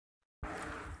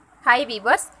Hi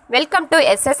viewers, welcome to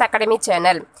SS Academy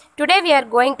channel. Today we are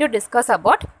going to discuss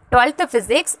about 12th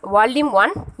Physics Volume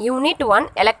 1 Unit 1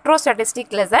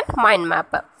 Electrostatics lesson Mind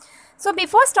Map. So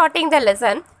before starting the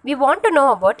lesson, we want to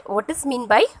know about what is meant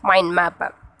by Mind Map.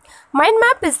 Mind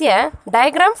Map is a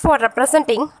diagram for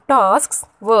representing tasks,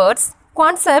 words,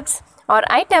 concepts or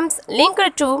items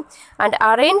linked to and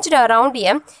arranged around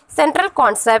a central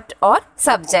concept or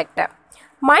subject.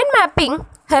 Mind mapping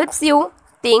helps you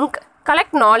think,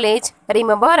 collect knowledge,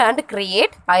 remember and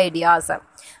create ideas.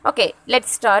 Okay,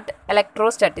 let's start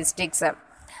electrostatistics.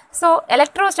 So,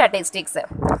 electrostatistics.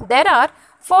 There are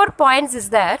 4 points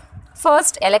is there.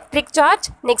 First, electric charge.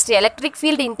 Next, electric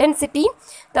field intensity.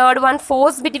 Third one,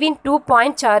 force between 2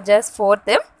 point charges. Fourth,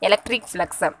 electric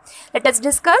flux. Let us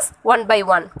discuss one by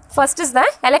one. First is the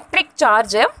electric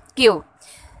charge Q.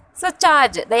 So,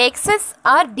 charge, the excess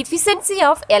or deficiency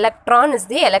of electron is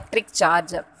the electric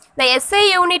charge. The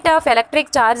SI unit of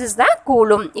electric charge is the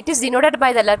coulomb. It is denoted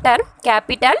by the letter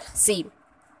capital C.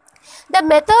 The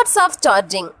methods of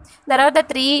charging. There are the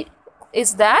three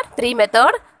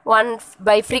methods. One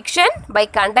by friction, by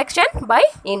conduction, by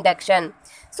induction.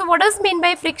 So what does mean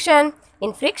by friction?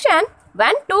 In friction,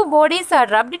 when two bodies are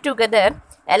rubbed together,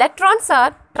 electrons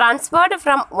are transferred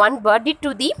from one body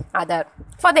to the other.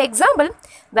 For the example,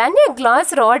 when a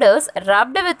glass rod is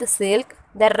rubbed with silk,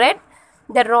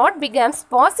 the rod becomes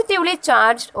positively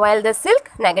charged while the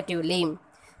silk negatively.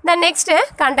 The next,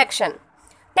 conduction.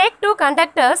 Take two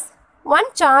conductors, one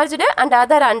charged and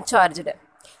other uncharged.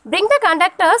 Bring the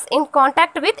conductors in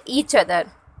contact with each other.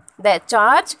 The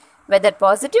charge, whether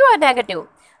positive or negative,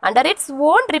 under its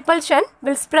own repulsion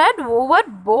will spread over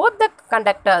both the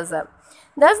conductors. Thus,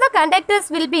 the conductors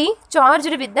will be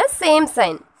charged with the same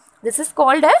sign. This is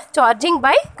called charging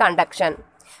by conduction.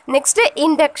 Next,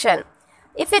 induction.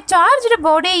 If a charged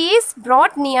body is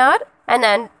brought near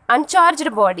an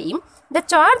uncharged body, the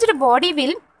charged body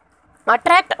will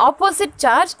attract opposite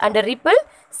charge and repel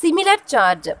similar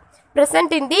charge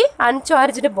present in the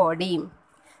uncharged body.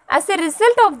 As a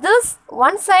result of this,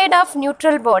 one side of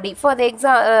neutral body, for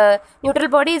the neutral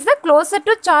body is the closer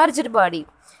to charged body,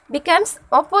 becomes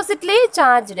oppositely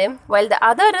charged while the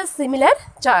other is similar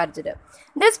charged.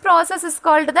 This process is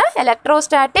called the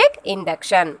electrostatic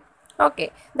induction.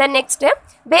 Okay, the next,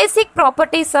 basic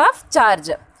properties of charge.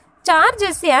 Charge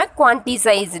is a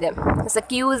quantized. So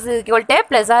Q is equal to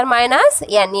plus or minus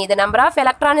Ne. The number of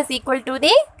electron is equal to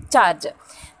the charge.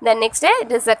 Then next,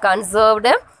 it is a conserved.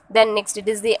 Then next, it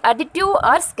is the additive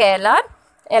or scalar.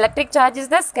 Electric charge is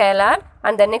the scalar.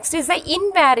 And the next is the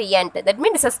invariant. That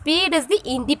means the speed is the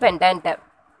independent.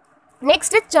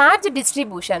 Next, charge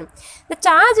distribution. The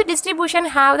charge distribution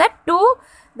have the two.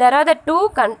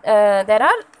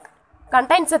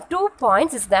 Contains the 2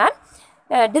 points is that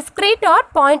discrete or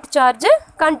point charge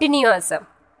continuous.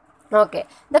 Okay,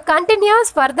 the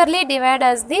continuous furtherly divide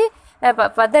as the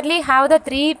furtherly have the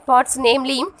 3 parts,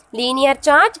 namely linear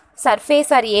charge,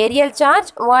 surface or areal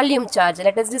charge, volume charge.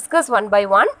 Let us discuss one by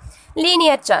one.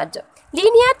 Linear charge.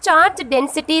 Linear charge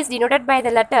density is denoted by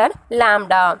the letter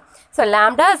lambda. So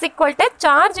lambda is equal to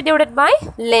charge divided by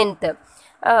length.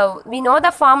 We know the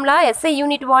formula SI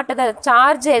unit, what the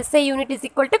charge SI unit is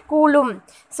equal to coulomb.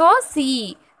 So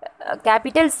C,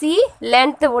 capital C,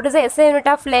 length, what is the SI unit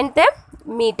of length?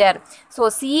 Meter. So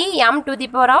C m to the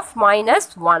power of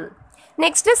minus 1.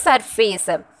 Next is surface.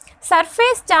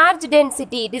 Surface charge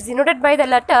density, it is denoted by the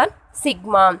letter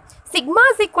sigma. Sigma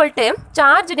is equal to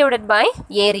charge divided by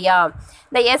area.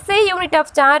 The SI unit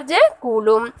of charge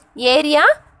coulomb, area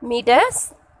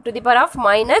meters to the power of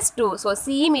minus 2. So,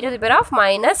 C meter to the power of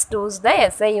minus 2 is the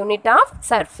SI unit of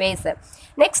surface.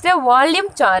 Next,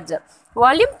 volume charge.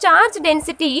 Volume charge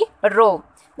density rho.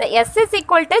 The S is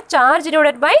equal to charge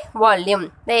divided by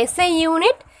volume. The SI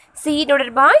unit C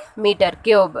divided by meter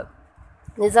cube.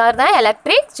 These are the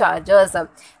electric charges.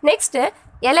 Next,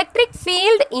 electric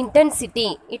field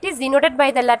intensity. It is denoted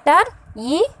by the letter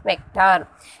E vector.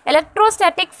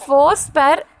 Electrostatic force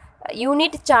per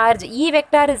unit charge E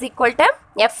vector is equal to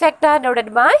F vector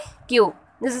divided by Q.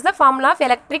 This is the formula of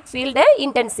electric field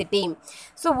intensity.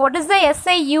 So what is the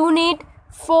SI unit?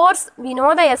 Force, we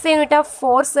know the SI unit of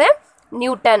force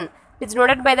Newton. It is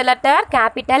denoted by the letter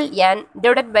capital N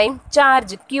divided by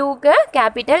charge Q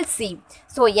capital C.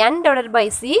 So N divided by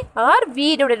C or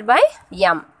V divided by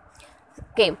M.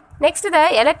 Okay. Next,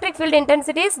 the electric field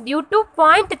intensity is due to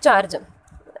point charge.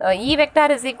 E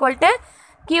vector is equal to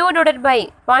Q divided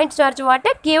by point charge what?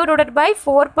 Q divided by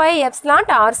 4 pi epsilon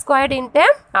r squared into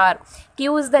r.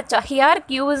 Q is the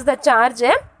Q is the charge.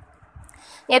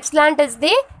 Epsilon is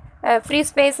the free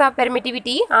space of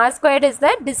permittivity. R squared is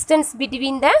the distance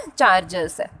between the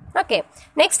charges. Okay.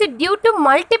 Next, due to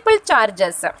multiple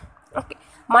charges. Okay.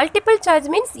 Multiple charge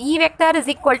means E vector is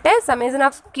equal to summation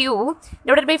of Q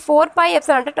divided by 4 pi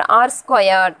epsilon naught R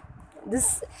squared.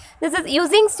 This is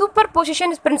using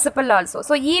superposition principle also.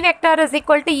 So E vector is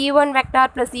equal to E1 vector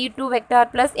plus E2 vector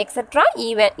plus etc.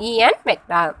 En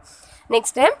vector.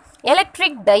 Next,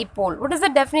 electric dipole. What is the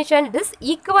definition? It is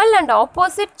equal and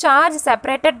opposite charge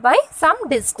separated by some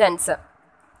distance.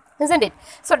 Isn't it?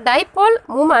 So dipole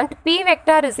moment P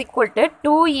vector is equal to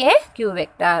 2a q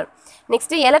vector.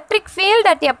 Next, electric field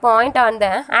at a point on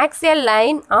the axial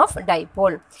line of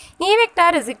dipole. E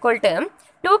vector is equal to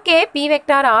 2k p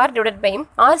vector r divided by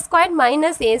r squared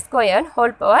minus a squared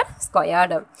whole power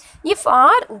squared. If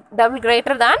r double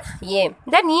greater than a,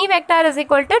 then E vector is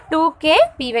equal to 2k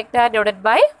p vector divided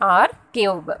by r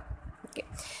cube. Okay.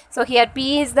 So here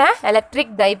P is the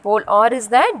electric dipole, R is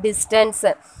the distance.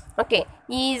 Okay,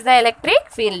 E is the electric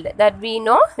field that we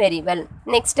know very well.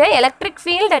 Next, electric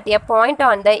field at a point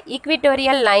on the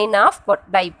equatorial line of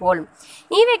dipole.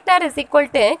 E vector is equal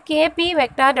to kp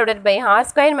vector divided by r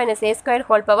square minus a square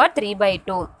whole power 3 by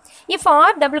 2. If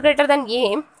r double greater than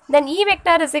a, then E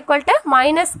vector is equal to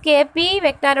minus kp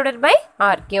vector divided by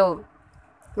r cube.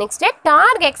 Next,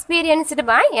 torque experienced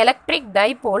by electric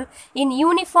dipole in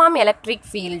uniform electric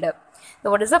field. So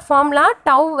what is the formula?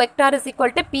 Tau vector is equal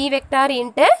to P vector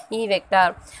into E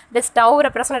vector. This tau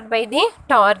represented by the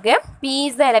torque. P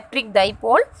is the electric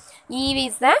dipole.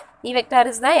 E vector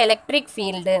is the electric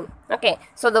field. Okay.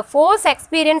 So the force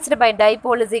experienced by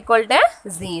dipole is equal to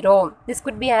 0. This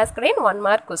could be asked in 1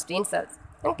 mark questions.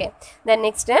 Okay. Then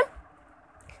next,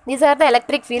 these are the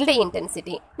electric field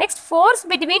intensity. Next, force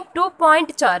between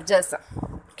 2-point charges.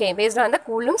 Okay, based on the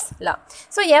Coulomb's law.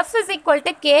 So F is equal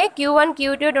to K Q1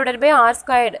 Q2 divided by R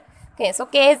squared. Okay, so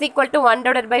K is equal to 1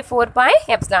 divided by 4 pi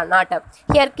epsilon naught.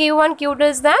 Here Q1 Q2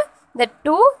 is the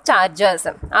two charges.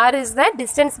 R is the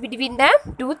distance between the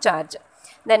two charge.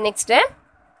 Then next,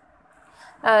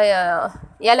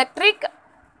 electric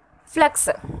flux,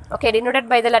 okay, denoted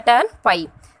by the letter pi,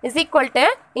 is equal to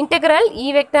integral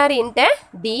E vector into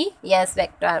ds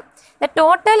vector. The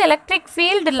total electric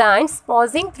field lines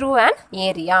passing through an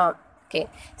area. Okay,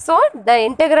 so the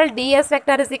integral ds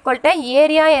vector is equal to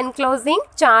area enclosing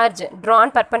charge drawn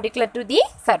perpendicular to the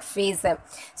surface.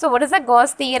 So what is the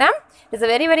Gauss theorem? It is a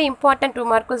very important 2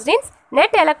 mark questions. Net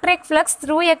electric flux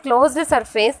through a closed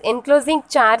surface enclosing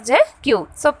charge q.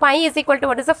 So pi is equal to,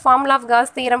 what is the formula of Gauss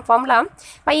theorem formula?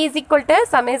 Pi is equal to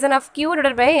summation of q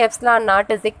divided by epsilon naught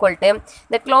is equal to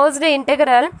the closed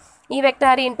integral E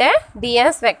vector into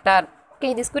ds vector.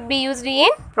 Okay, this could be used in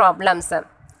problems.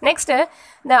 Next, the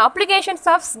applications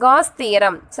of Gauss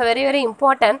theorem. So very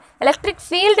important. Electric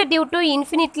field due to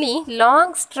infinitely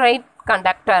long straight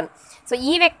conductor. So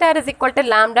E vector is equal to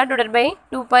lambda divided by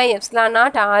 2 pi epsilon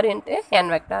naught r into n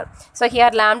vector. So here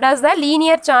lambda is the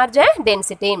linear charge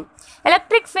density.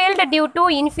 Electric field due to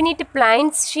infinite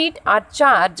plane sheet or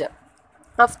charge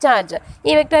of charge.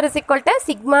 E vector is equal to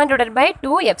sigma divided by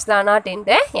 2 epsilon naught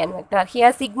into n vector.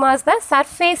 Here sigma is the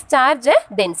surface charge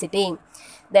density.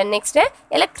 Then next,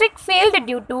 electric field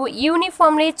due to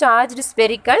uniformly charged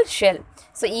spherical shell.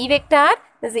 So E vector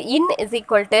is in is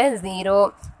equal to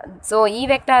 0. So E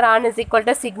vector on is equal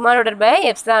to sigma divided by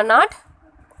epsilon naught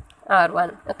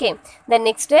r1. Okay. Then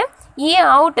next, E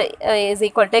out is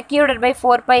equal to q divided by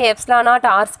 4 pi epsilon naught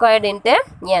r squared into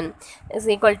n is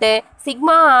equal to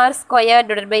sigma r squared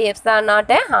divided by epsilon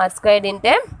naught r squared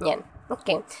into n.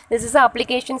 Okay. This is the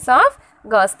applications of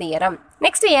Gauss theorem.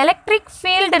 Next, electric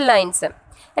field lines.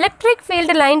 Electric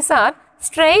field lines are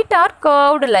straight or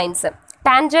curved lines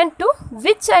tangent to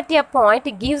which at a point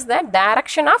gives the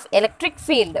direction of electric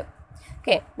field.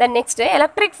 Okay, the next,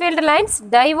 electric field lines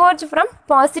diverge from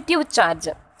positive charge.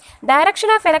 Direction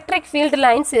of electric field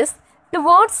lines is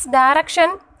towards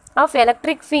direction of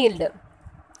electric field.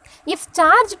 If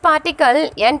charge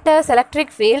particle enters electric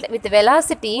field with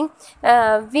velocity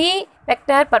v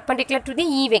vector perpendicular to the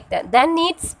E vector, then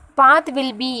its path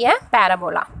will be a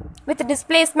parabola with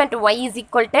displacement y is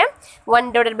equal to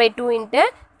 1 divided by 2 into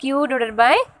q divided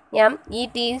by m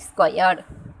et squared.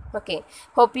 Okay,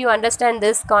 hope you understand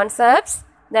these concepts.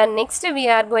 Then next we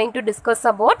are going to discuss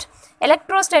about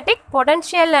electrostatic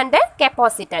potential and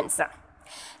capacitance.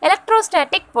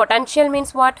 Electrostatic potential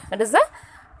means what? It is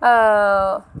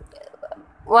a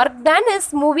work done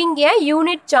is moving a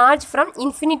unit charge from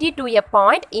infinity to a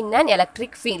point in an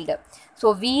electric field.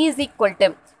 So V is equal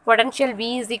to potential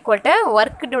V is equal to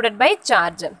work divided by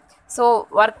charge. So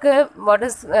work, what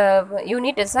is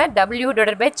unit is a W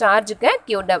divided by charge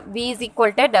Q. V is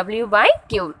equal to W by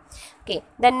Q. Okay. Okay,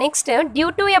 then next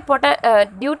due to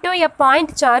a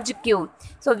point charge q,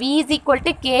 so V is equal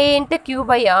to K into Q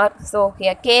by R. So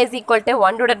here K is equal to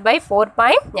 1 divided by 4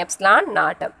 pi epsilon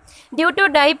naught. Due to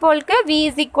dipole V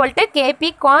is equal to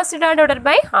Kp cos theta divided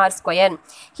by R square.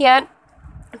 Here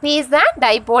P is the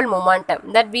dipole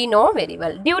momentum that we know very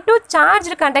well. Due to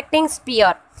charged conducting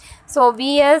sphere, so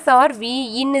Vs or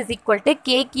V in is equal to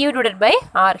Kq divided by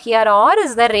R. Here R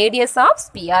is the radius of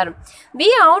sphere.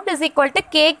 V out is equal to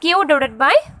Kq divided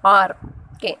by R.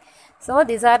 Okay. So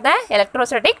these are the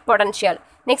electrostatic potential.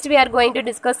 Next we are going to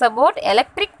discuss about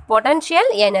electric potential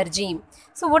energy.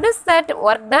 So what is that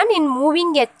work done in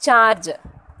moving a charge?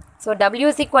 So W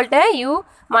is equal to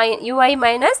Ui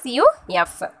minus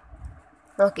Uf.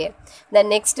 Okay. Then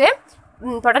next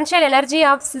potential energy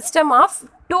of system of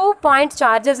 2 point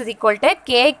charges is equal to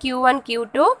K Q1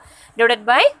 Q2 divided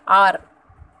by R.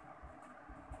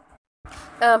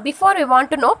 Before we want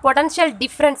to know potential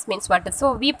difference means what.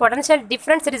 So V potential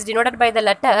difference, it is denoted by the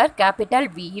letter capital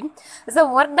V.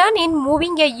 So work done in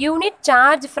moving a unit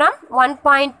charge from one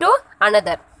point to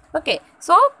another. Okay.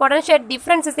 So potential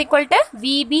difference is equal to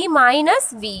VB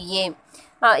minus VA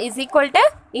is equal to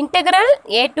integral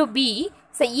A to B.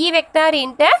 So E vector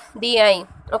into DI.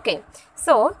 Okay.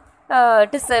 So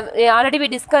already we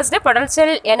discussed the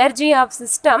potential energy of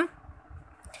system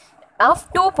of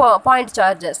 2 point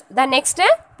charges. The next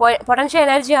potential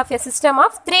energy of a system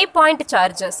of 3 point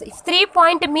charges. If 3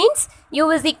 point means U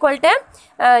is equal to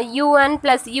U1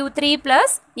 plus U3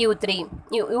 plus U3.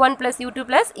 U1 plus U2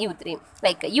 plus U3.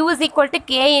 Like U is equal to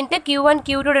K into Q1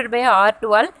 Q2 divided by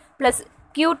R12 plus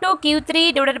Q2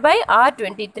 Q3 divided by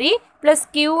R23 plus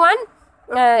Q1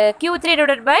 Q3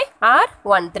 divided by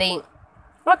R13.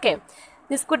 Okay.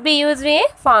 This could be used in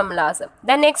formulas.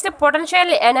 The next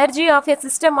potential energy of a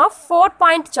system of 4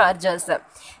 point charges.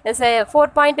 This 4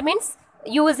 point means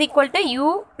U is equal to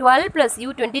U12 plus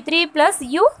U23 plus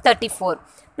U34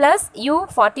 plus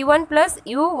U41 plus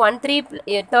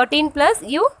U13 plus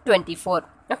U24.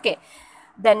 Okay.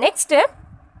 The next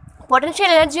potential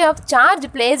energy of charge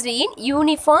placed in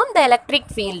uniform the electric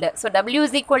field. So W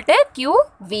is equal to Q,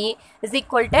 V is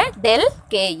equal to del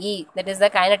Ke. That is the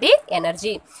kinetic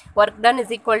energy. Work done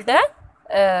is equal to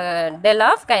del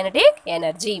of kinetic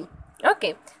energy.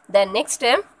 Okay. Then next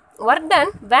work done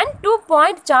when 2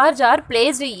 point charge are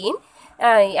placed in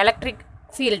electric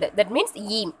field. That means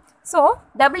E. So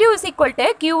W is equal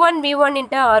to Q1 V1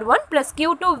 into R1 plus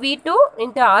Q2 V2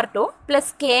 into R2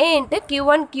 plus K into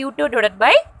Q1 Q2 divided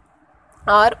by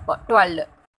R12.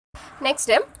 Next,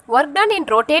 work done in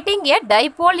rotating a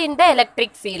dipole in the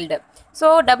electric field.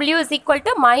 So W is equal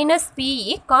to minus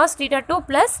PE cos theta 2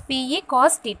 plus PE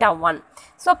cos theta 1.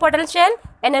 So potential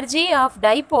energy of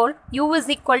dipole U is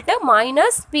equal to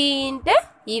minus P into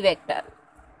E vector.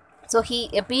 So P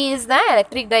is the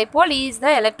electric dipole, E is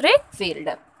the electric field.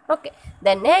 Okay.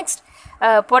 Then next,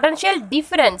 potential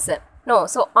difference. No,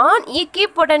 so on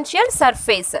equipotential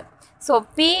surface. So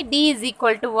PD is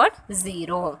equal to what?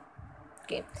 0.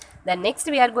 Okay. Then next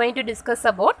we are going to discuss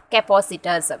about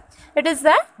capacitors. It is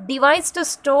the device to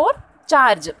store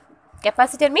charge.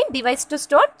 Capacitor means device to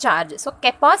store charge. So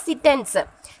capacitance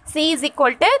C is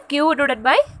equal to Q divided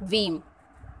by V.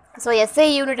 So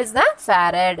SI unit is the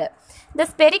farad. The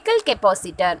spherical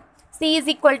capacitor C is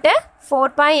equal to 4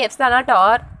 pi epsilon naught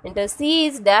R into C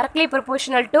is directly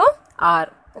proportional to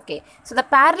R. Okay, so the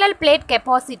parallel plate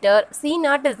capacitor C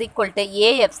naught is equal to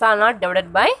A epsilon naught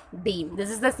divided by D. This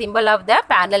is the symbol of the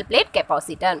parallel plate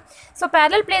capacitor. So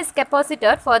parallel plate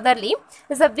capacitor furtherly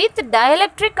is a with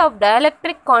dielectric of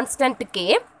dielectric constant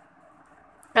K.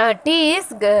 T is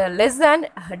less than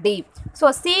D.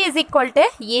 So C is equal to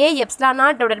A epsilon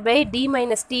naught divided by D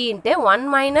minus T into 1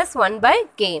 minus 1 by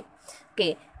K.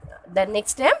 Okay, the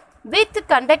next with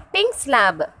conducting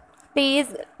slab. T is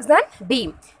than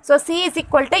D. So C is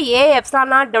equal to A epsilon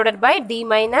naught divided by D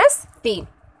minus T.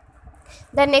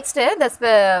 Then next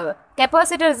the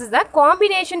capacitors is the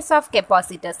combinations of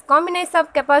capacitors. Combinations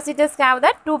of capacitors have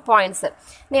the 2 points.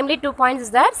 Namely 2 points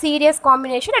is the series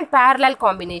combination and parallel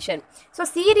combination. So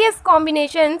series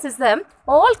combinations is the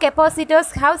all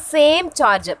capacitors have same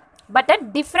charge but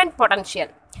at different potential.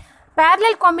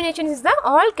 Parallel combination is the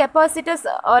all capacitors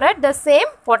are at the same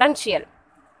potential.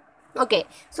 Okay,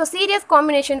 so series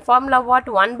combination formula what?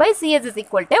 1 by Cs is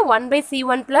equal to 1 by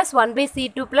C1 plus 1 by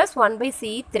C2 plus 1 by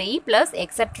C3 plus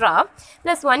etc.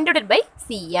 plus 1 divided by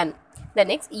Cn. The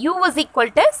next U is equal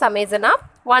to summation of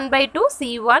 1 by 2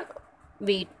 C1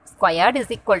 V squared is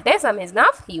equal to summation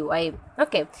of Ui.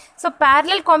 Okay, so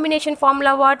parallel combination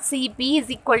formula what? Cp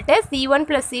is equal to C1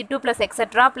 plus C2 plus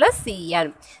etc. plus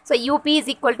Cn. So Up is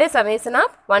equal to summation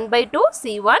of 1 by 2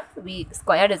 C1 V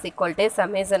squared is equal to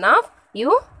summation of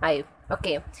ui.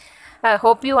 Okay. I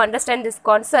hope you understand these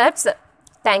concepts.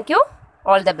 Thank you.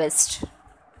 All the best.